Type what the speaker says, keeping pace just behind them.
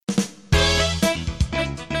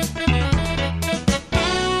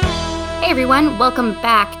everyone, welcome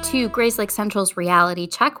back to Grayslake Central's Reality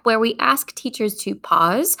Check, where we ask teachers to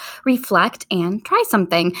pause, reflect, and try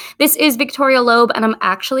something. This is Victoria Loeb, and I'm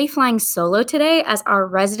actually flying solo today as our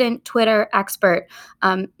resident Twitter expert.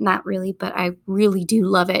 Not really, but I really do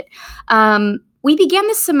love it. We began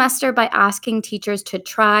this semester by asking teachers to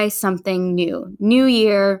try something new. New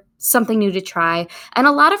year, something new to try. And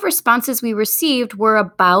a lot of responses we received were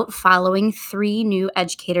about following 3 new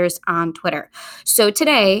educators on Twitter. So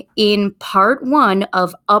today, in part 1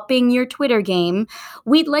 of Upping Your Twitter Game,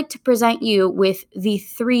 we'd like to present you with the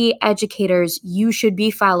 3 educators you should be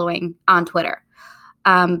following on Twitter.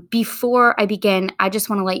 Before I begin, I just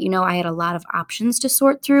want to let you know I had a lot of options to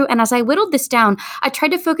sort through. And as I whittled this down, I tried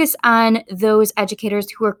to focus on those educators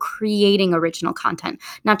who are creating original content,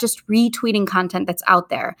 not just retweeting content that's out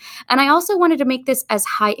there. And I also wanted to make this as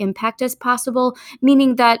high impact as possible,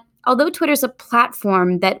 meaning that although Twitter's a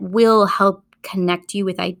platform that will help connect you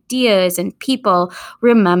with ideas and people,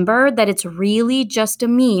 remember that it's really just a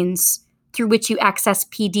means through which you access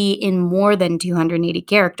PD in more than 280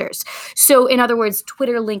 characters. So in other words,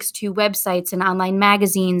 Twitter links to websites and online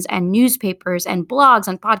magazines and newspapers and blogs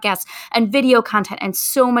and podcasts and video content and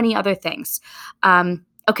so many other things.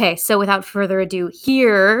 Okay, so without further ado,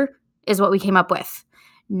 here is what we came up with.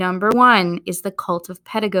 Number 1 is the cult of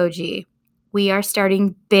pedagogy. We are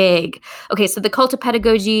starting big. Okay, so the Cult of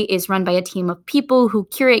Pedagogy is run by a team of people who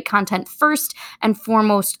curate content first and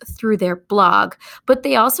foremost through their blog, but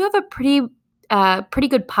they also have a pretty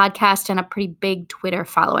good podcast and a pretty big Twitter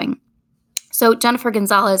following. So Jennifer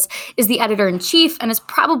Gonzalez is the editor-in-chief and is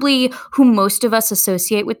probably who most of us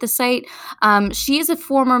associate with the site. She is a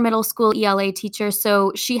former middle school ELA teacher,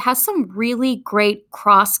 so she has some really great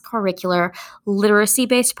cross-curricular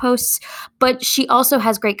literacy-based posts, but she also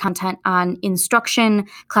has great content on instruction,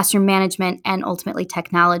 classroom management, and ultimately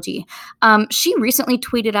technology. She recently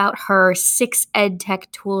tweeted out her 6 ed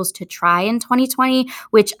tech tools to try in 2020,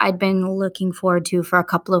 which I'd been looking forward to for a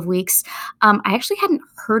couple of weeks. I actually hadn't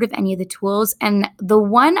heard of any of the tools. And the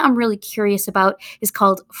one I'm really curious about is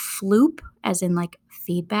called Floop, as in like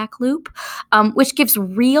feedback loop, which gives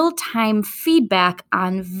real-time feedback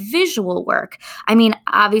on visual work. I mean,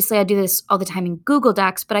 obviously I do this all the time in Google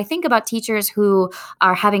Docs, but I think about teachers who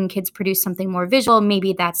are having kids produce something more visual.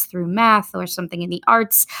 Maybe that's through math or something in the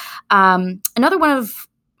arts. Another one of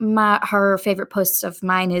her favorite posts of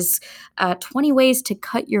mine is 20 ways to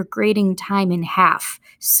cut your grading time in half.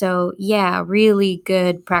 So yeah, really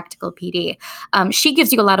good practical PD. She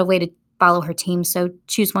gives you a lot of way to follow her team, so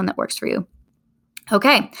choose one that works for you.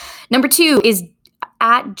 Okay, number 2 is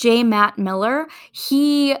at jmattmiller.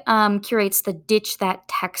 He curates the Ditch That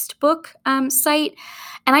Textbook site.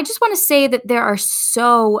 And I just want to say that there are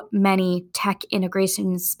so many tech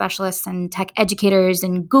integration specialists and tech educators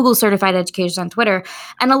and Google certified educators on Twitter.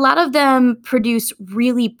 And a lot of them produce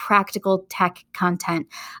really practical tech content.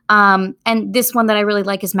 And this one that I really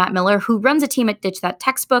like is Matt Miller, who runs a team at Ditch That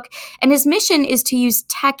Textbook. And his mission is to use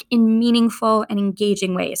tech in meaningful and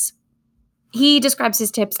engaging ways. He describes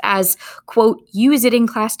his tips as, quote, use it in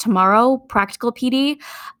class tomorrow, practical PD.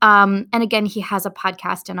 And again, he has a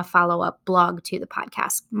podcast and a follow-up blog to the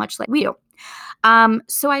podcast, much like we do.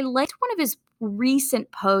 So I liked one of his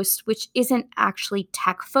recent posts, which isn't actually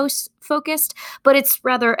tech focused, but it's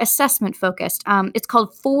rather assessment focused. It's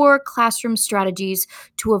called 4 Classroom Strategies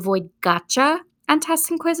to Avoid Gotcha and Tests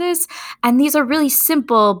and Quizzes. And these are really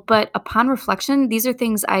simple, but upon reflection, these are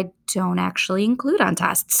things I don't actually include on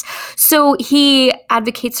tests. So he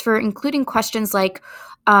advocates for including questions like,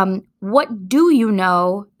 what do you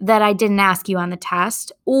know that I didn't ask you on the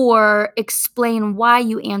test? Or explain why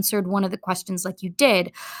you answered one of the questions like you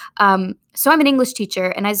did. So I'm an English teacher,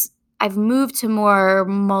 and as I've moved to more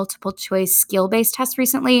multiple choice skill-based tests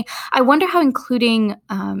recently, I wonder how including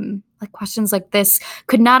like questions like this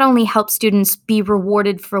could not only help students be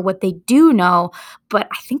rewarded for what they do know, but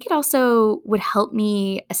I think it also would help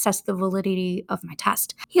me assess the validity of my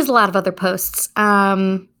test. He has a lot of other posts.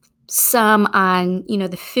 Some on,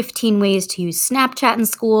 the 15 ways to use Snapchat in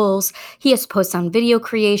schools. He has posts on video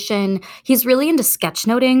creation. He's really into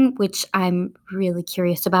sketchnoting, which I'm really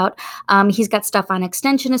curious about. He's got stuff on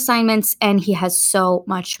extension assignments, and he has so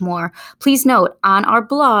much more. Please note, on our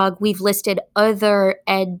blog, we've listed other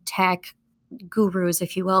ed tech gurus,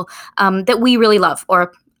 if you will, that we really love,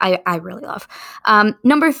 or I really love.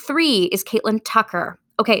 Number 3 is Caitlin Tucker.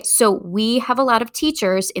 Okay, so we have a lot of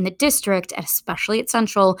teachers in the district, and especially at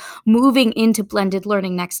Central, moving into blended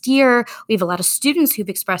learning next year. We have a lot of students who've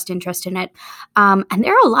expressed interest in it. And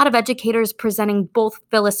there are a lot of educators presenting both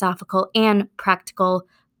philosophical and practical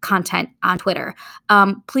content on Twitter.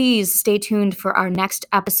 Please stay tuned for our next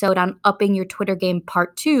episode on Upping Your Twitter Game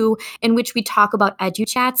Part 2, in which we talk about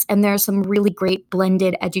EduChats, and there are some really great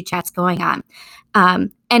blended EduChats going on.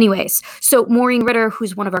 Anyways, so Maureen Ritter,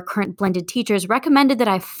 who's one of our current blended teachers, recommended that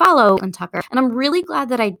I follow Caitlin Tucker, and I'm really glad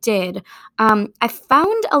that I did. I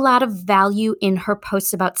found a lot of value in her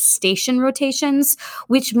posts about station rotations,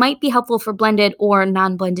 which might be helpful for blended or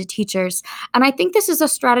non-blended teachers. And I think this is a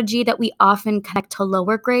strategy that we often connect to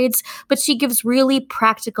lower grades, but she gives really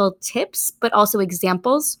practical tips, but also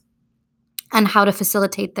examples on how to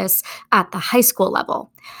facilitate this at the high school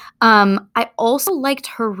level. I also liked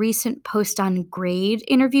her recent post on grade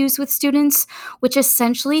interviews with students, which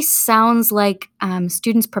essentially sounds like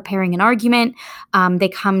students preparing an argument. They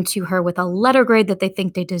come to her with a letter grade that they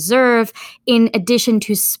think they deserve, in addition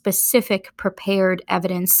to specific prepared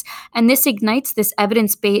evidence. And this ignites this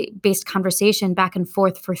evidence-based conversation back and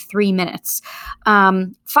forth for 3 minutes.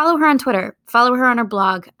 Follow her on Twitter, follow her on her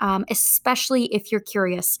blog, especially if you're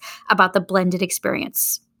curious about the blended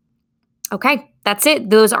experience. Okay, that's it.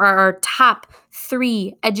 Those are our top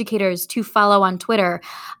 3 educators to follow on Twitter.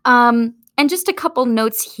 And just a couple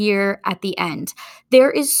notes here at the end. There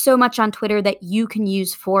is so much on Twitter that you can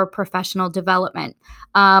use for professional development.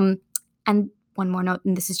 And one more note,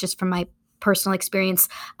 and this is just from my personal experience.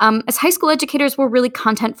 As high school educators, we're really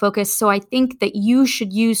content focused, so I think that you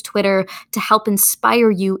should use Twitter to help inspire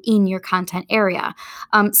you in your content area.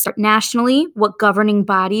 Start nationally, what governing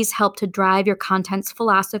bodies help to drive your content's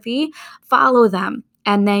philosophy, follow them.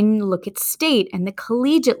 And then look at state and the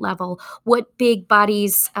collegiate level, what big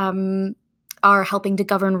bodies are helping to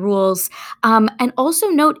govern rules. And also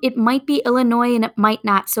note, it might be Illinois and it might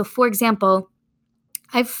not. So for example,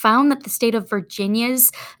 I've found that the state of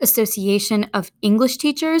Virginia's Association of English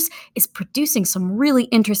Teachers is producing some really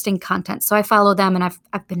interesting content. So I follow them and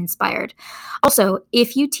I've been inspired. Also,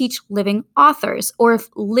 if you teach living authors, or if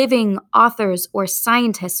living authors or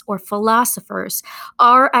scientists or philosophers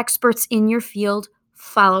are experts in your field,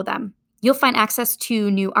 follow them. You'll find access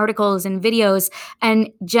to new articles and videos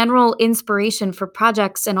and general inspiration for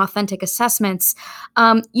projects and authentic assessments.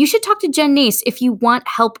 You should talk to Jen Nace if you want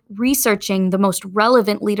help researching the most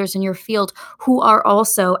relevant leaders in your field who are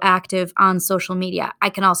also active on social media.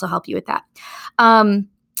 I can also help you with that.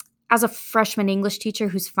 As a freshman English teacher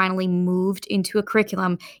who's finally moved into a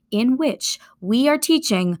curriculum in which we are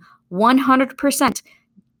teaching 100%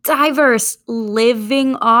 diverse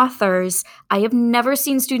living authors, I have never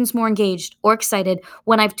seen students more engaged or excited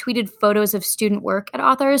when I've tweeted photos of student work at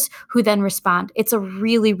authors who then respond. It's a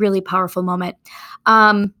really, really powerful moment.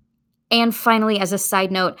 And finally, as a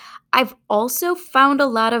side note, I've also found a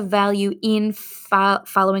lot of value in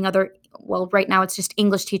following other, well, right now it's just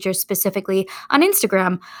English teachers specifically on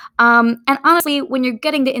Instagram. And honestly, when you're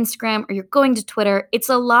getting to Instagram or you're going to Twitter, it's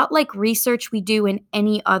a lot like research we do in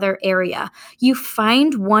any other area. You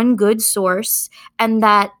find one good source, and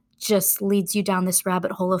that just leads you down this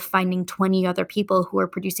rabbit hole of finding 20 other people who are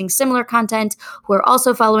producing similar content, who are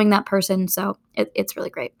also following that person. So it's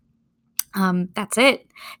really great. That's it.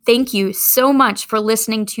 Thank you so much for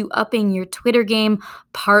listening to Upping Your Twitter Game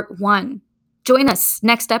Part 1. Join us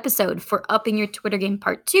next episode for Upping Your Twitter Game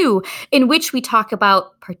Part 2, in which we talk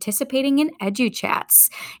about participating in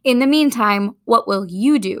EduChats. In the meantime, what will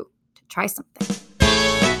you do to try something?